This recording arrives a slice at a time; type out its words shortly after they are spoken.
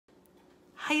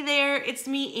Hi there, it's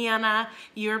me, Anna,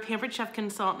 your Pampered Chef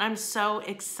consultant. I'm so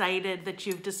excited that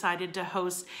you've decided to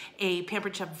host a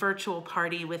Pampered Chef virtual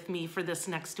party with me for this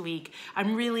next week.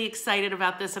 I'm really excited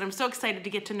about this, and I'm so excited to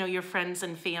get to know your friends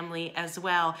and family as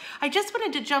well. I just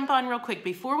wanted to jump on real quick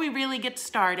before we really get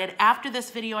started. After this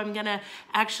video, I'm gonna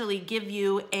actually give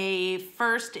you a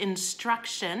first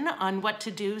instruction on what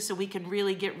to do so we can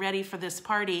really get ready for this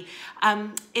party,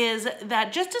 is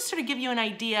that just to sort of give you an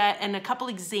idea and a couple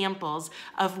examples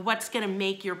of what's gonna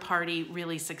make your party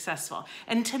really successful.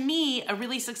 And to me, a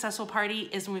really successful party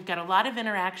is when we've got a lot of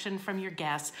interaction from your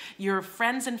guests, your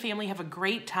friends and family have a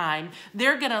great time,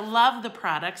 they're gonna love the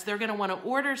products, they're gonna wanna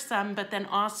order some, but then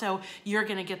also you're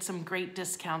gonna get some great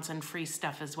discounts and free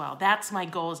stuff as well. That's my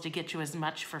goal, is to get you as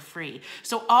much for free.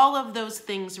 So all of those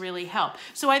things really help.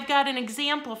 So I've got an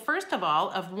example, first of all,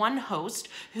 of one host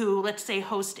who, let's say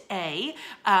host A,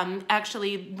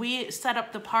 actually we set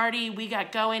up the party, we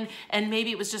got going, and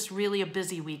maybe it was just really a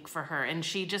busy week for her, and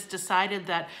she just decided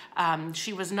that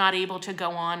she was not able to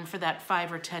go on for that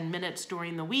 5 or 10 minutes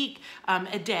during the week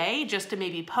a day, just to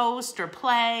maybe post or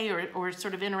play or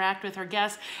sort of interact with her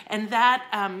guests, and that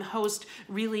host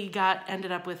really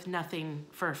ended up with nothing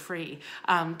for free.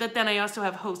 But then I also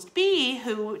have host B,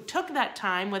 who took that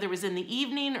time, whether it was in the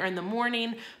evening or in the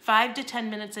morning, 5 to 10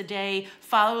 minutes a day,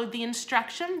 followed the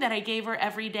instruction that I gave her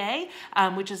every day,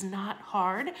 which is not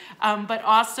hard, but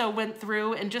also went through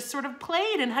and just sort of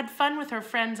played and had fun with her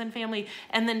friends and family,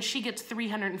 and then she gets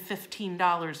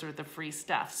 $315 worth of free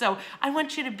stuff. So I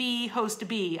want you to be host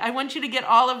B. I want you to get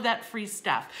all of that free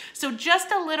stuff. So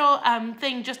just a little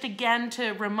thing, just again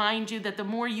to remind you that the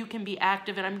more you can be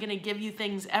active, and I'm gonna give you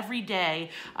things every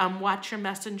day, watch your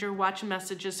messenger, watch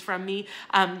messages from me.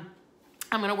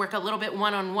 I'm gonna work a little bit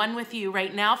one-on-one with you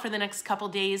right now for the next couple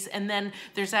days, and then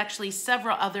there's actually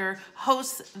several other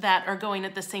hosts that are going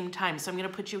at the same time. So I'm gonna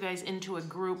put you guys into a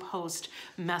group host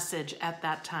message at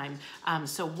that time.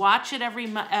 So watch it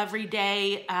every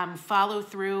day, follow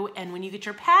through, and when you get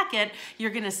your packet, you're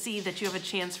gonna see that you have a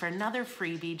chance for another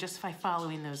freebie just by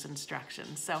following those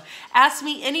instructions. So ask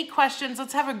me any questions.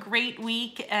 Let's have a great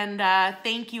week, and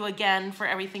thank you again for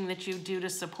everything that you do to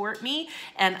support me,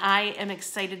 and I am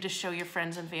excited to show your friends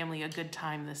and family a good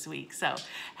time this week. So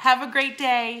have a great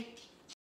day.